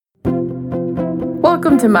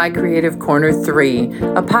Welcome to My Creative Corner 3,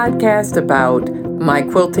 a podcast about my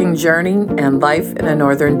quilting journey and life in a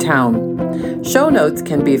northern town. Show notes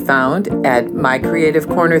can be found at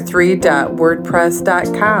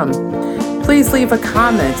mycreativecorner3.wordpress.com. Please leave a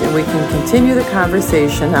comment and we can continue the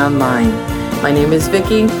conversation online. My name is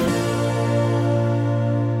Vicki.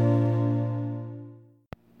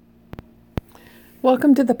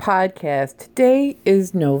 Welcome to the podcast. Today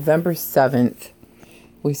is November 7th.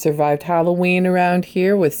 We survived Halloween around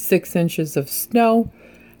here with 6 inches of snow.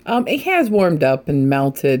 It has warmed up and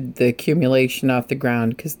melted the accumulation off the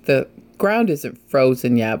ground because the ground isn't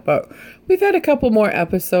frozen yet. But we've had a couple more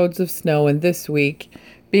episodes of snow, and this week,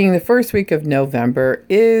 being the first week of November,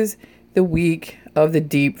 is the week of the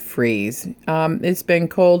deep freeze. It's been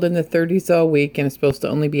cold in the 30s all week, and it's supposed to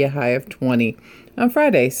only be a high of 20 on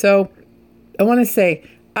Friday. So I want to say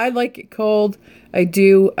I like it cold. I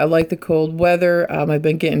do. I like the cold weather. I've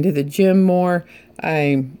been getting to the gym more.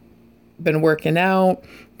 I've been working out,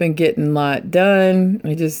 been getting a lot done.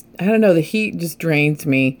 I don't know. The heat just drains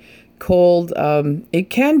me. Cold, it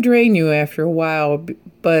can drain you after a while,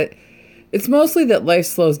 but it's mostly that life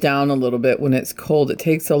slows down a little bit when it's cold. It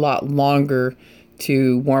takes a lot longer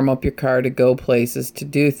to warm up your car, to go places, to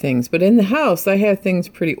do things. But in the house, I have things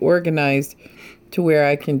pretty organized to where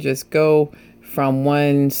I can just go from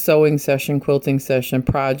one sewing session, quilting session,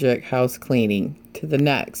 project, house cleaning to the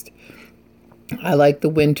next. I like the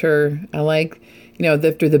winter. I like,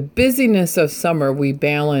 after the busyness of summer, we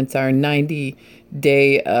balance our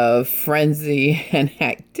 90-day of frenzy and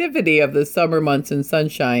activity of the summer months and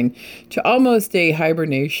sunshine to almost a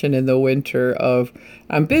hibernation in the winter of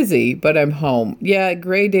I'm busy, but I'm home. Yeah,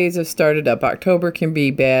 gray days have started up. October can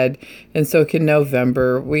be bad, and so can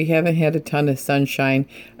November. We haven't had a ton of sunshine.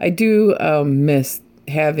 I do miss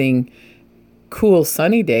having cool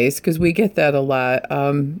sunny days because we get that a lot.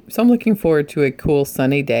 So I'm looking forward to a cool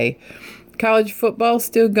sunny day. College football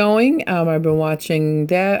still going. I've been watching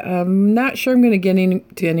that. I'm not sure I'm going to get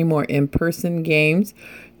into any more in-person games.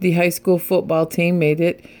 The high school football team made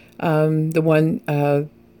it, the one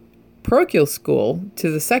parochial school, to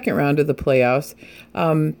the second round of the playoffs.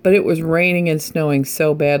 But it was raining and snowing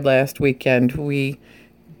so bad last weekend.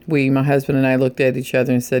 My husband and I looked at each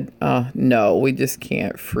other and said, "Oh no, we just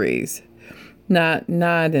can't freeze. Not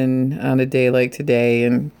on a day like today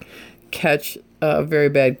and catch a very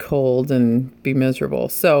bad cold and be miserable."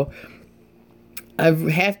 So I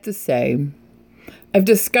have to say, I've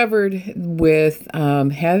discovered with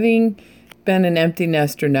having been an empty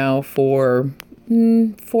nester now for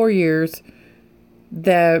 4 years,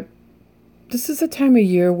 that this is a time of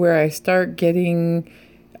year where I start getting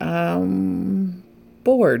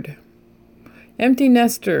bored. Empty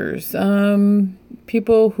nesters,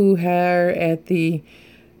 people who are at the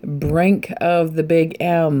brink of the big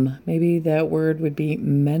M. Maybe that word would be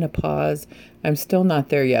menopause. I'm still not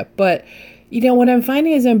there yet. But, what I'm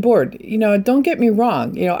finding is I'm bored. Don't get me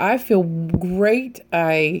wrong. I feel great.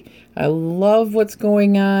 I love what's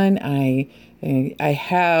going on. I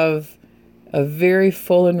have a very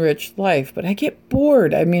full and rich life, but I get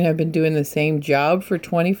bored. I've been doing the same job for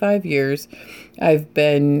 25 years. I've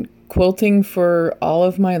been quilting for all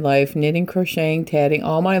of my life, knitting, crocheting, tatting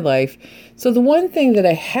all my life. So the one thing that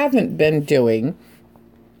I haven't been doing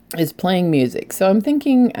is playing music. So I'm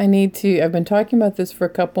thinking I've been talking about this for a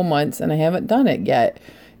couple months and I haven't done it yet,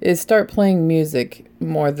 is start playing music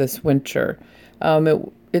more this winter.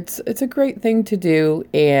 It's a great thing to do,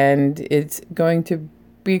 and it's going to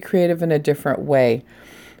be creative in a different way.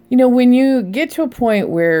 When you get to a point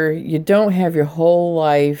where you don't have your whole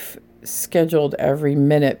life scheduled every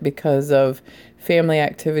minute because of family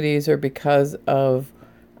activities or because of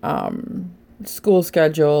school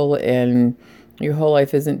schedule, and your whole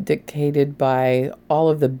life isn't dictated by all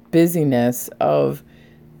of the busyness of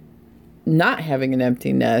not having an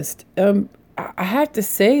empty nest. I have to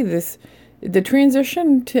say the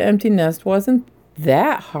transition to empty nest wasn't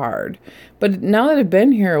that hard. But now that I've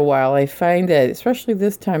been here a while, I find that, especially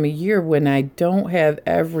this time of year when I don't have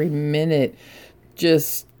every minute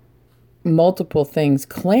just multiple things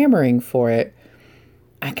clamoring for it,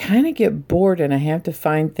 I kind of get bored and I have to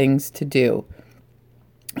find things to do.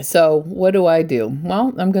 So what do?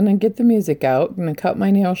 Well, I'm going to get the music out. I'm going to cut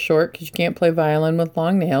my nails short because you can't play violin with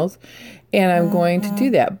long nails. And I'm going to do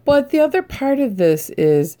that. But the other part of this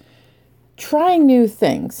is trying new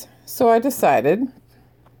things. So I decided,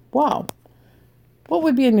 wow, what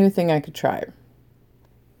would be a new thing I could try?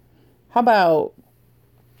 How about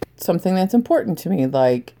something that's important to me,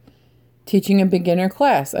 like teaching a beginner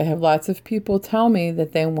class. I have lots of people tell me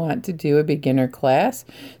that they want to do a beginner class.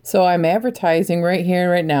 So I'm advertising right here,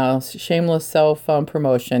 right now, shameless self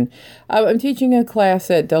promotion. I'm teaching a class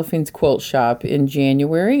at Delphine's Quilt Shop in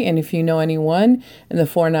January. And if you know anyone in the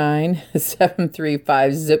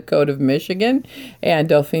 49735 zip code of Michigan, and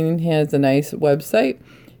Delphine has a nice website,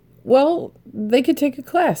 well, they could take a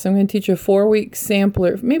class. I'm going to teach a 4-week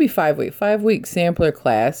sampler, maybe 5-week sampler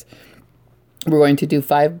class. We're going to do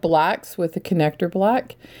 5 blocks with a connector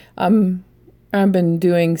block. I've been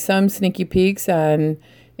doing some sneaky peeks on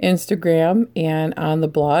Instagram and on the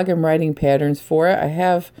blog. I'm writing patterns for it. I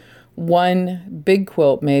have one big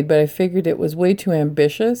quilt made, but I figured it was way too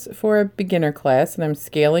ambitious for a beginner class, and I'm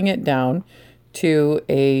scaling it down to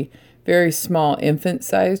a very small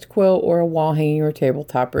infant-sized quilt or a wall hanging or table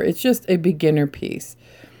topper. It's just a beginner piece.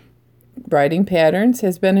 Writing patterns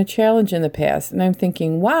has been a challenge in the past, and I'm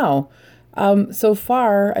thinking, wow, so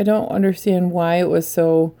far, I don't understand why it was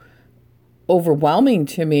so overwhelming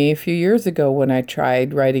to me a few years ago when I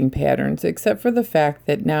tried writing patterns, except for the fact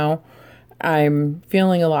that now I'm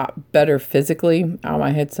feeling a lot better physically.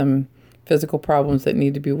 I had some physical problems that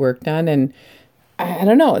need to be worked on, and I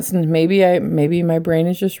don't know. It's maybe my brain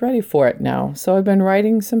is just ready for it now. So I've been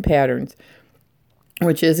writing some patterns,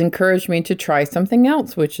 which has encouraged me to try something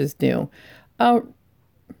else, which is new.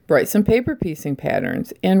 Write some paper piecing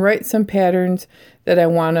patterns and write some patterns that I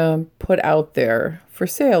want to put out there for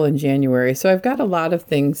sale in January. So I've got a lot of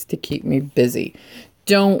things to keep me busy.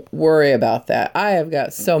 Don't worry about that. I have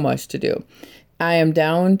got so much to do. I am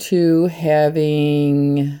down to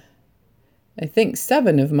having, I think,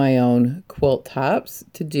 7 of my own quilt tops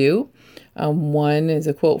to do. One is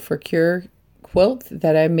a Quilt for Cure quilt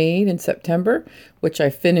that I made in September, which I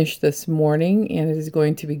finished this morning, and it is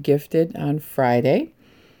going to be gifted on Friday.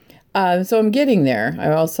 So I'm getting there.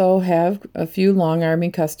 I also have a few Long Army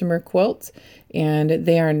customer quilts, and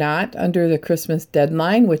they are not under the Christmas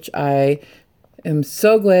deadline, which I am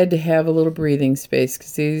so glad to have a little breathing space,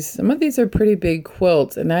 because some of these are pretty big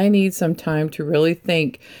quilts, and I need some time to really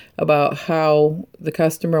think about how the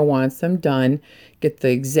customer wants them done, get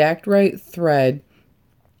the exact right thread,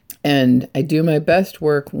 and I do my best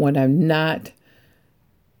work when I'm not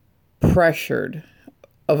pressured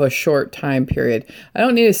of a short time period. I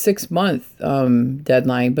don't need a 6-month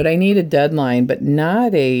deadline, but I need a deadline, but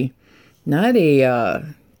not a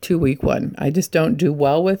 2-week one. I just don't do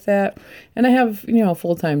well with that. And I have, a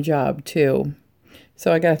full-time job too.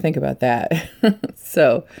 So I got to think about that.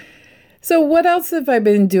 So what else have I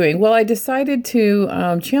been doing? Well, I decided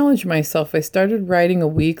to challenge myself. I started writing a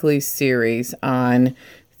weekly series on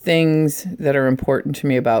things that are important to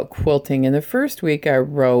me about quilting. In the first week, I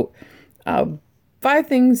wrote 5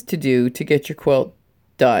 things to do to get your quilt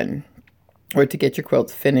done, or to get your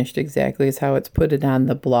quilt finished, exactly is how it's put it on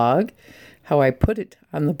the blog, how I put it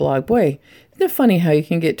on the blog. Boy, isn't it funny how you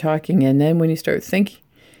can get talking, and then when you start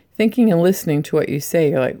thinking and listening to what you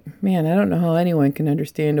say, you're like, man, I don't know how anyone can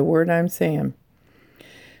understand a word I'm saying.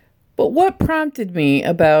 But what prompted me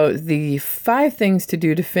about the 5 things to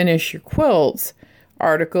do to finish your quilts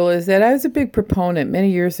article is that I was a big proponent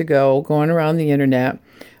many years ago going around the internet.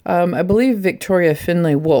 I believe Victoria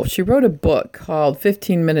Finlay Wolf, she wrote a book called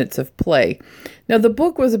 15 Minutes of Play. Now, the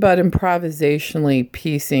book was about improvisationally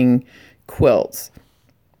piecing quilts.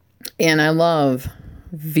 And I love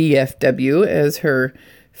VFW, as her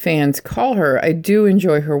fans call her. I do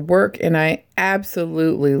enjoy her work, and I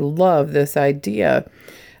absolutely love this idea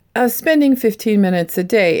of spending 15 minutes a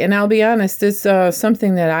day. And I'll be honest, it's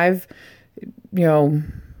something that I've,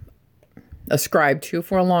 ascribed to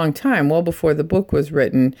for a long time, well before the book was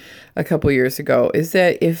written a couple years ago, is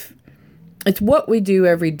that if it's what we do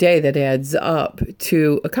every day that adds up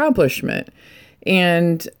to accomplishment.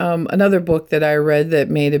 And another book that I read that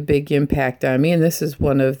made a big impact on me, and this is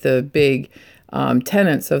one of the big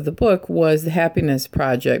tenets of the book, was The Happiness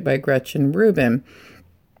Project by Gretchen Rubin.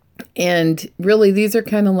 And really, these are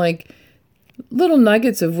kind of like little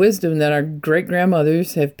nuggets of wisdom that our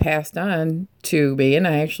great-grandmothers have passed on to me. And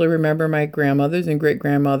I actually remember my grandmothers and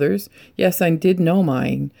great-grandmothers, yes, I did know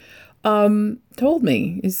mine, told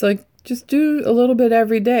me. It's like, just do a little bit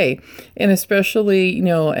every day. And especially,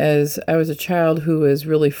 as I was a child who was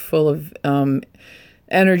really full of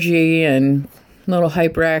energy and a little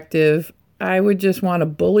hyperactive, I would just want to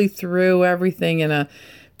bully through everything in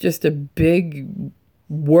just a big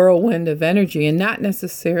whirlwind of energy and not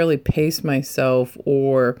necessarily pace myself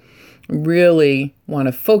or really want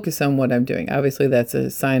to focus on what I'm doing. Obviously, that's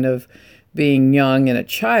a sign of being young and a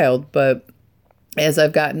child, but as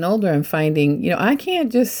I've gotten older, I'm finding, I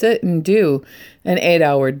can't just sit and do an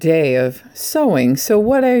 8-hour day of sewing. So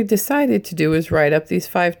what I decided to do is write up these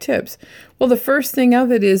 5 tips. Well, the first thing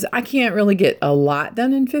of it is I can't really get a lot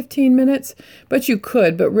done in 15 minutes, but you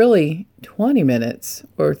could, but really 20 minutes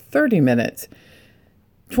or 30 minutes.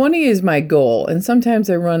 20 is my goal, and sometimes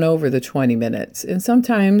I run over the 20 minutes, and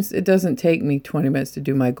sometimes it doesn't take me 20 minutes to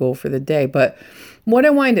do my goal for the day. But what I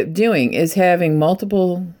wind up doing is having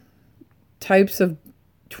multiple types of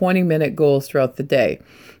 20-minute goals throughout the day.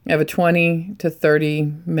 I have a 20 to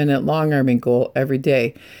 30-minute long arming goal every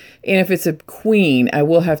day. And if it's a queen, I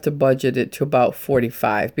will have to budget it to about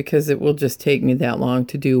 45 because it will just take me that long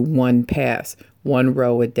to do one pass, one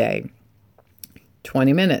row a day.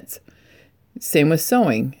 20 minutes. Same with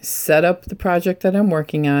sewing. Set up the project that I'm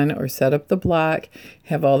working on or set up the block,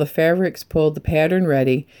 have all the fabrics pulled, the pattern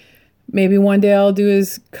ready. Maybe one day I'll do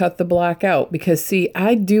is cut the block out because, see,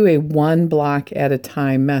 I do a one block at a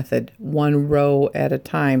time method, one row at a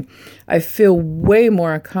time. I feel way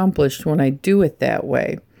more accomplished when I do it that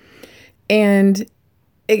way. And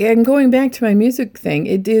again, going back to my music thing,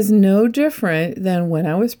 it is no different than when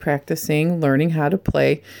I was practicing learning how to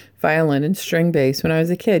play violin and string bass when I was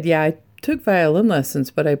a kid. Yeah, I took violin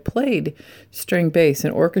lessons, but I played string bass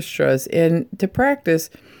in orchestras. And to practice,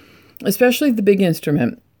 especially the big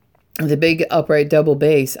instrument, the big upright double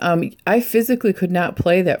bass, I physically could not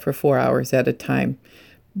play that for 4 hours at a time.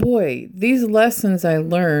 Boy, these lessons I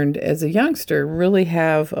learned as a youngster really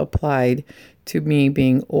have applied to me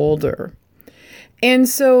being older. And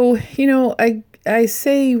so, I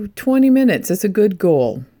say 20 minutes is a good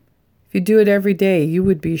goal. If you do it every day, you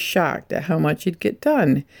would be shocked at how much you'd get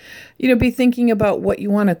done. Be thinking about what you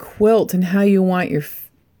want to quilt and how you want your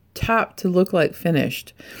top to look like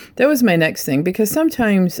finished. That was my next thing, because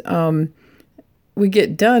sometimes we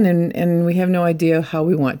get done and we have no idea how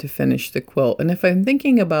we want to finish the quilt. And if I'm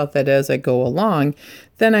thinking about that as I go along,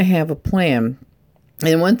 then I have a plan.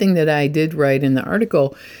 And one thing that I did write in the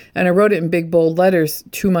article, and I wrote it in big bold letters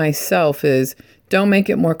to myself, is don't make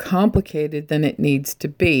it more complicated than it needs to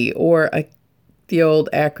be. Or the old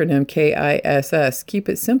acronym KISS, keep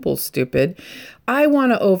it simple, stupid. I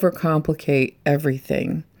want to overcomplicate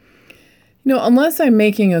everything. Unless I'm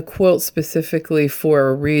making a quilt specifically for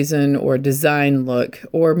a reason or design look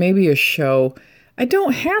or maybe a show, I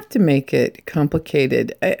don't have to make it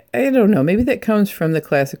complicated. I don't know. Maybe that comes from the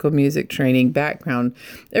classical music training background.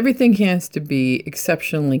 Everything has to be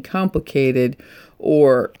exceptionally complicated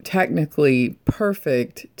or technically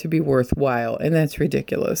perfect to be worthwhile, and that's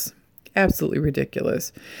ridiculous. Absolutely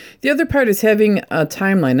ridiculous. The other part is having a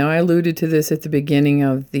timeline. Now, I alluded to this at the beginning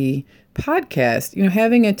of the podcast.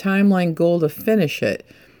 Having a timeline goal to finish it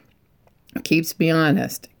keeps me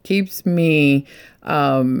honest, keeps me,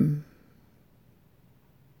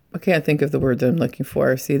 I can't think of the word that I'm looking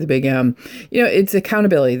for. See the big M. It's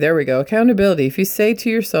accountability. There we go. Accountability. If you say to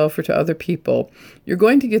yourself or to other people, you're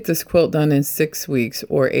going to get this quilt done in 6 weeks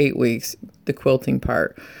or 8 weeks, the quilting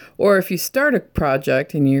part. Or if you start a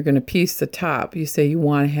project and you're going to piece the top, you say you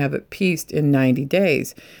want to have it pieced in 90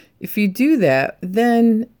 days. If you do that,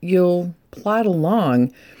 then you'll plod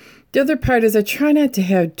along. The other part is I try not to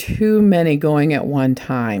have too many going at one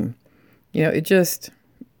time. It just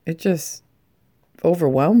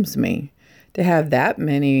overwhelms me to have that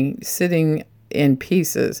many sitting in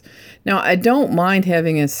pieces. Now, I don't mind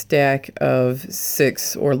having a stack of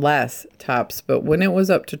 6 or less tops, but when it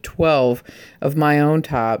was up to 12 of my own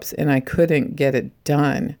tops and I couldn't get it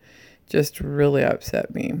done, just really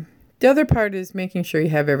upset me. The other part is making sure you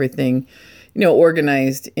have everything,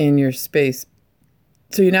 organized in your space.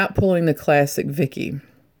 So you're not pulling the classic Vicky.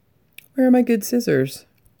 Where are my good scissors?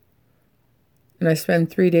 And I spend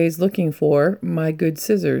 3 days looking for my good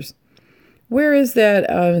scissors. Where is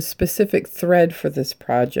that specific thread for this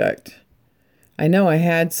project? I know I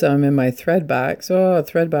had some in my thread box. Oh,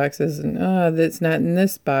 thread box isn't, it's not in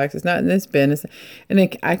this box. It's not in this bin.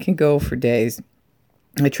 I can go for days.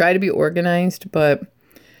 I try to be organized, but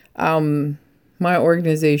my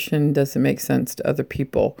organization doesn't make sense to other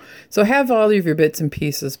people. So have all of your bits and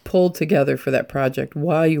pieces pulled together for that project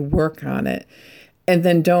while you work on it. And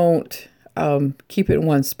then don't keep it in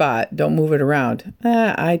one spot. Don't move it around.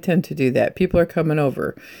 I tend to do that. People are coming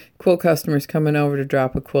over. Quilt customers coming over to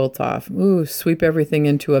drop a quilt off. Ooh, sweep everything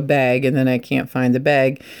into a bag, and then I can't find the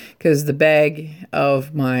bag because the bag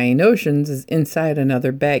of my notions is inside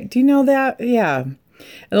another bag. Do you know that? Yeah. And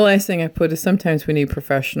the last thing I put is sometimes we need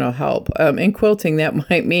professional help. In quilting, that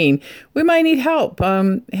might mean we might need help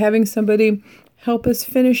having somebody help us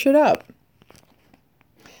finish it up.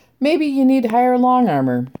 Maybe you need to hire a long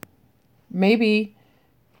armor. Maybe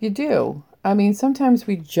you do. Sometimes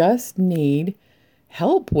we just need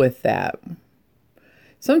help with that.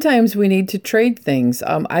 Sometimes we need to trade things.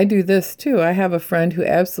 I do this too. I have a friend who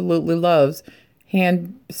absolutely loves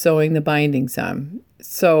hand sewing the bindings on.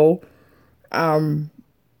 So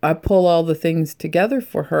I pull all the things together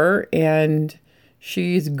for her, and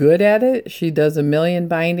she's good at it. She does 1,000,000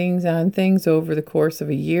 bindings on things over the course of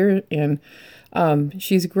a year, and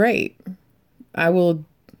she's great. I will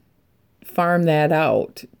farm that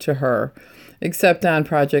out to her, except on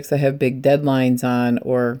projects I have big deadlines on,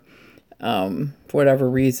 or for whatever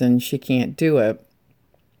reason she can't do it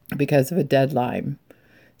because of a deadline.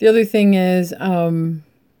 The other thing is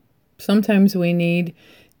sometimes we need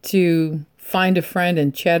to find a friend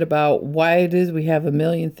and chat about why it is we have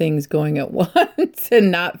 1,000,000 things going at once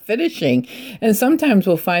and not finishing. And sometimes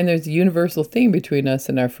we'll find there's a universal theme between us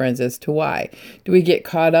and our friends as to why. Do we get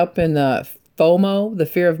caught up in the FOMO, the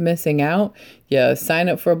fear of missing out? You sign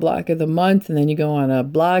up for a block of the month, and then you go on a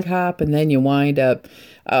blog hop, and then you wind up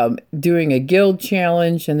doing a guild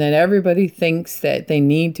challenge, and then everybody thinks that they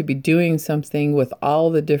need to be doing something with all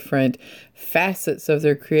the different facets of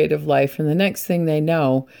their creative life. And the next thing they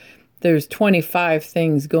know, there's 25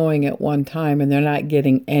 things going at one time, and they're not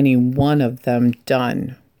getting any one of them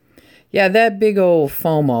done. Yeah, that big old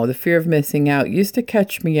FOMO, the fear of missing out, used to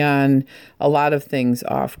catch me on a lot of things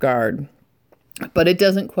off guard. But it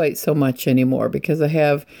doesn't quite so much anymore because I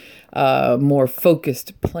have a more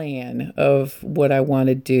focused plan of what I want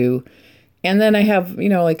to do. And then I have,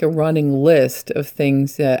 like a running list of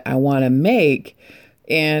things that I want to make.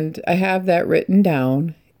 And I have that written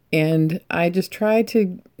down. And I just try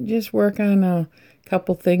to just work on a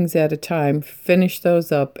couple things at a time, finish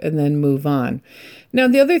those up, and then move on. Now,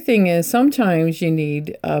 the other thing is sometimes you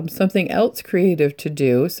need something else creative to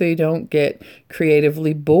do so you don't get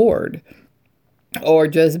creatively bored. Or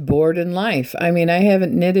just bored in life. I mean, I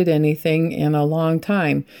haven't knitted anything in a long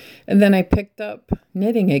time. And then I picked up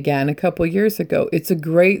knitting again a couple years ago. It's a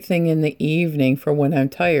great thing in the evening for when I'm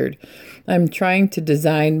tired. I'm trying to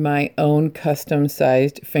design my own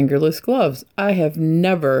custom-sized fingerless gloves. I have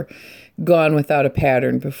never gone without a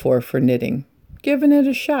pattern before for knitting. Giving it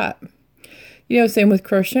a shot. Same with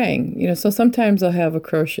crocheting. So sometimes I'll have a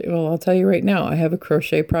crochet. Well, I'll tell you right now, I have a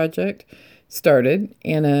crochet project started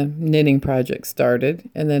and a knitting project started,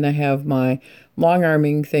 and then I have my long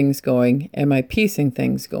arming things going and my piecing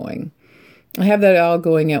things going. I have that all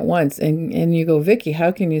going at once, and you go, Vicki,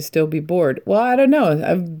 how can you still be bored? Well, I don't know.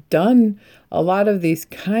 I've done a lot of these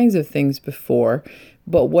kinds of things before,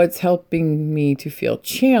 but what's helping me to feel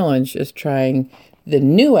challenged is trying the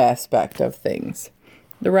new aspect of things.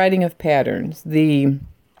 The writing of patterns, the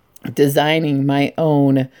designing my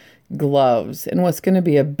own gloves. And what's going to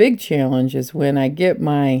be a big challenge is when I get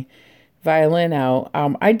my violin out.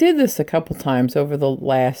 I did this a couple times over the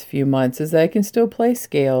last few months, is that I can still play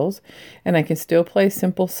scales and I can still play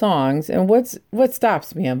simple songs. And what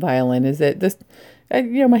stops me on violin is that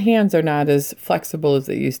my hands are not as flexible as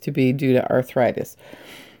they used to be due to arthritis.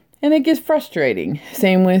 And it gets frustrating.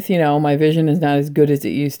 Same with, my vision is not as good as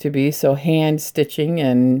it used to be. So hand stitching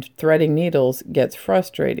and threading needles gets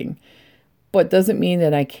frustrating. But doesn't mean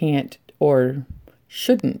that I can't or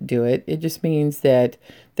shouldn't do it. It just means that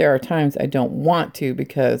there are times I don't want to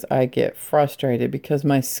because I get frustrated because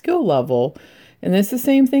my skill level, and it's the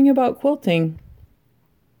same thing about quilting,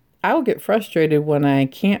 I'll get frustrated when I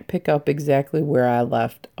can't pick up exactly where I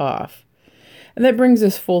left off. And that brings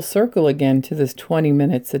us full circle again to this 20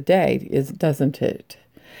 minutes a day, doesn't it?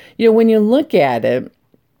 When you look at it,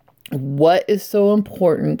 what is so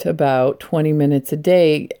important about 20 minutes a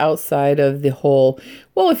day outside of the whole,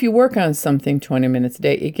 well, if you work on something 20 minutes a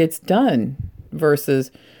day, it gets done,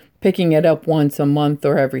 versus picking it up once a month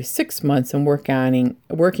or every 6 months and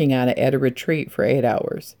working on it at a retreat for 8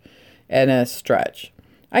 hours and a stretch.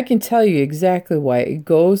 I can tell you exactly why. It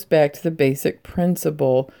goes back to the basic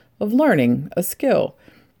principle of learning a skill.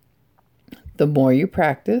 The more you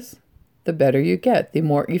practice, the better you get, the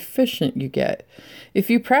more efficient you get. If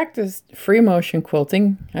you practice free motion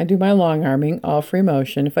quilting, I do my long arming, all free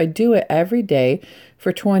motion. If I do it every day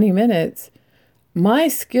for 20 minutes, my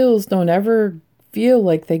skills don't ever feel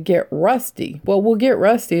like they get rusty. What will get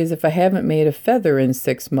rusty is if I haven't made a feather in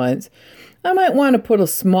 6 months, I might want to put a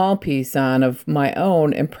small piece on of my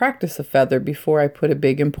own and practice a feather before I put a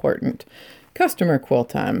big important customer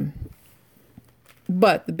quilt on.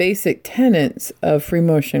 But the basic tenets of free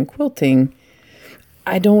motion quilting,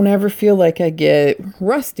 I don't ever feel like I get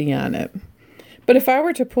rusty on it. But if I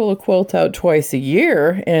were to pull a quilt out twice a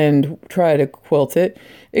year and try to quilt it,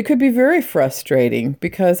 it could be very frustrating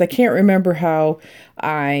because I can't remember how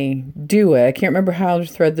I do it. I can't remember how to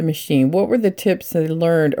thread the machine. What were the tips I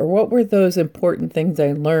learned, or what were those important things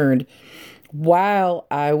I learned while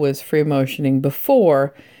I was free motioning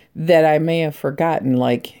before that I may have forgotten,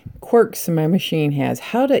 like quirks my machine has,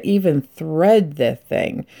 how to even thread the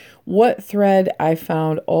thing. What thread I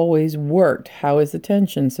found always worked. How is the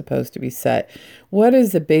tension supposed to be set? What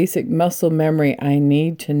is the basic muscle memory I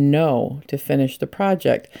need to know to finish the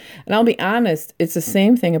project? And I'll be honest, it's the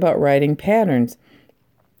same thing about writing patterns.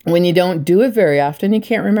 When you don't do it very often, you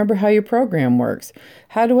can't remember how your program works.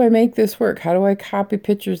 How do I make this work? How do I copy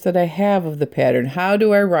pictures that I have of the pattern? How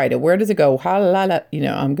do I write it? Where does it go? How la la,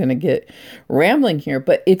 I'm going to get rambling here,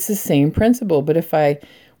 but it's the same principle. But if I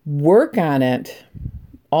work on it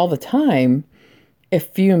all the time, a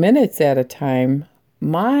few minutes at a time,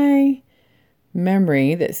 my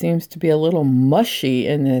memory that seems to be a little mushy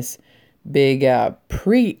in this big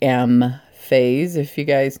pre-M phase, if you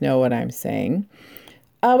guys know what I'm saying,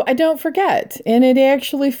 I don't forget, and it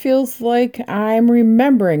actually feels like I'm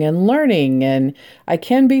remembering and learning, and I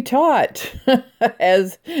can be taught,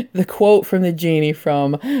 as the quote from the genie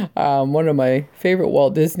from one of my favorite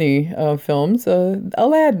Walt Disney films,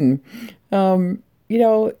 Aladdin.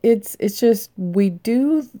 It's just we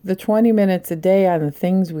do the 20 minutes a day on the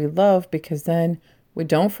things we love because then we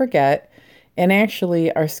don't forget. And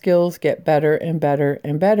actually, our skills get better and better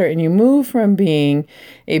and better. And you move from being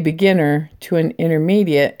a beginner to an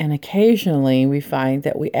intermediate. And occasionally, we find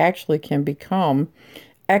that we actually can become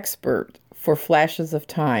expert for flashes of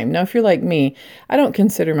time. Now, if you're like me, I don't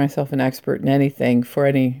consider myself an expert in anything for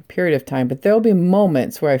any period of time. But there'll be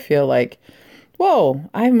moments where I feel like, whoa,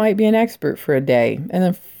 I might be an expert for a day.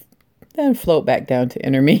 And then float back down to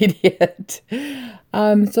intermediate.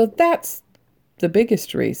 So that's the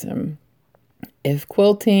biggest reason. If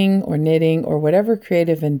quilting or knitting or whatever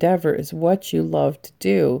creative endeavor is what you love to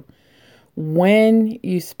do, when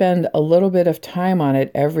you spend a little bit of time on it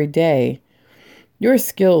every day, your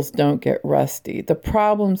skills don't get rusty. The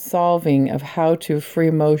problem solving of how to free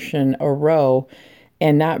motion a row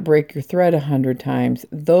and not break your thread 100 times,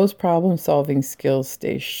 those problem solving skills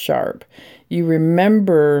stay sharp. You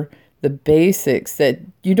remember the basics that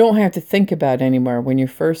you don't have to think about anymore when you're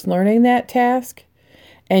first learning that task.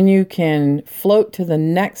 And you can float to the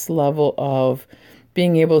next level of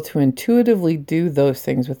being able to intuitively do those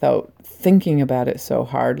things without thinking about it so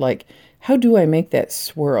hard. Like, how do I make that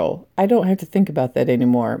swirl? I don't have to think about that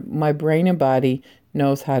anymore. My brain and body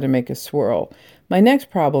knows how to make a swirl. My next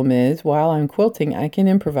problem is, while I'm quilting, I can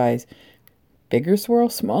improvise. Bigger swirl,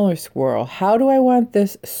 smaller swirl. How do I want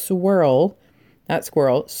this swirl, not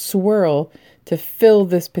squirrel, swirl to fill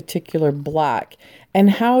this particular block? And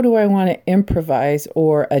how do I want to improvise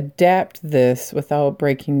or adapt this without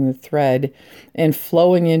breaking the thread and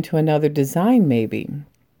flowing into another design maybe?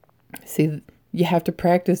 See, you have to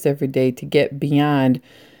practice every day to get beyond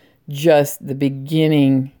just the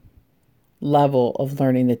beginning level of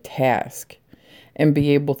learning the task and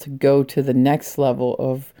be able to go to the next level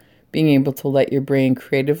of being able to let your brain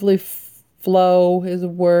creatively flow is a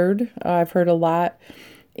word I've heard a lot,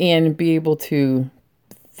 and be able to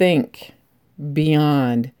think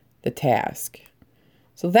beyond the task.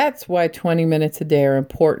 So that's why 20 minutes a day are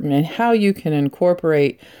important, and how you can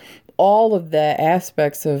incorporate all of the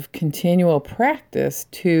aspects of continual practice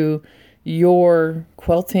to your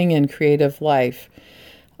quilting and creative life.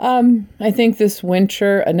 I think this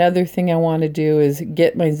winter, another thing I want to do is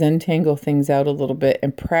get my Zentangle things out a little bit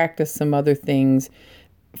and practice some other things,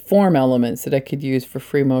 form elements that I could use for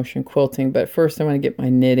free motion quilting. But first I want to get my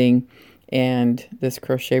knitting and this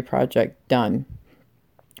crochet project done,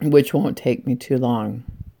 which won't take me too long.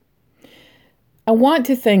 I want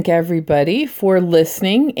to thank everybody for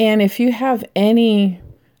listening, and if you have any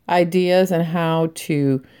ideas on how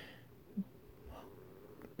to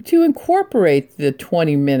incorporate the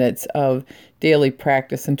 20 minutes of daily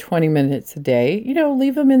practice and 20 minutes a day,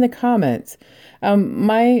 leave them in the comments.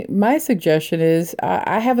 My suggestion is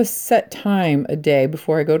I have a set time a day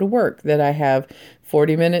before I go to work that I have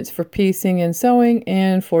 40 minutes for piecing and sewing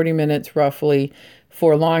and 40 minutes roughly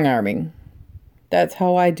for long arming. That's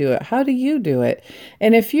how I do it. How do you do it?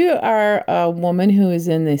 And if you are a woman who is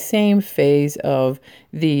in the same phase of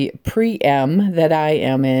the pre-M that I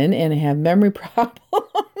am in and have memory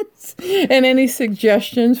problems and any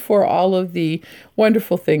suggestions for all of the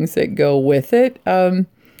wonderful things that go with it, I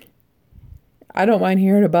don't mind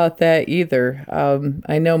hearing about that either.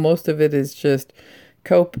 I know most of it is just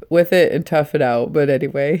cope with it and tough it out. But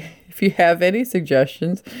anyway, if you have any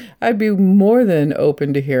suggestions, I'd be more than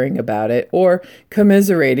open to hearing about it or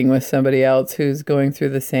commiserating with somebody else who's going through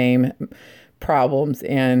the same problems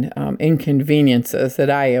and inconveniences that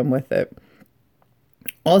I am with it.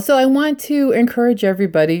 Also, I want to encourage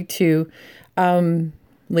everybody to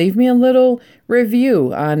leave me a little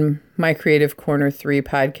review on My Creative Corner 3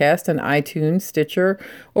 podcast on iTunes, Stitcher,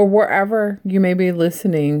 or wherever you may be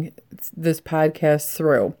listening this podcast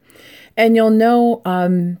through. And you'll know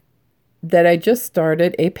that I just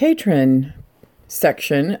started a Patreon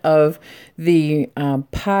section of the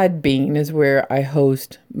Podbean is where I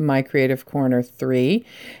host My Creative Corner 3.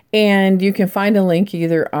 And you can find a link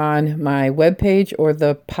either on my webpage or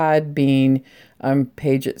the Podbean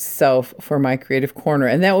page itself for My Creative Corner.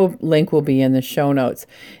 And that link will be in the show notes.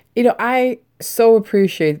 I so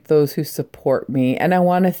appreciate those who support me. And I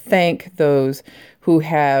want to thank those who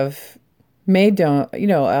have made,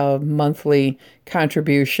 a monthly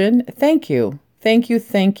contribution. Thank you. Thank you.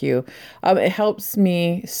 Thank you. It helps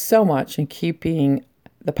me so much in keeping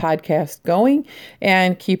the podcast going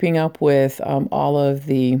and keeping up with all of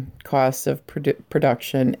the costs of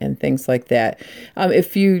production and things like that.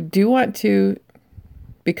 If you do want to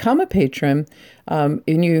become a patron and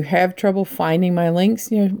you have trouble finding my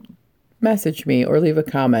links, message me or leave a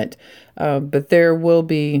comment. But there will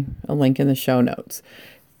be a link in the show notes.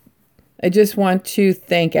 I just want to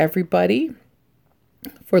thank everybody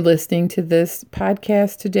for listening to this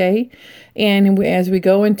podcast today. And as we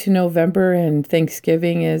go into November and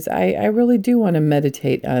Thanksgiving, I really do want to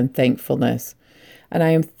meditate on thankfulness. And I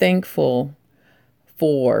am thankful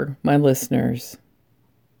for my listeners.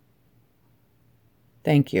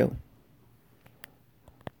 Thank you.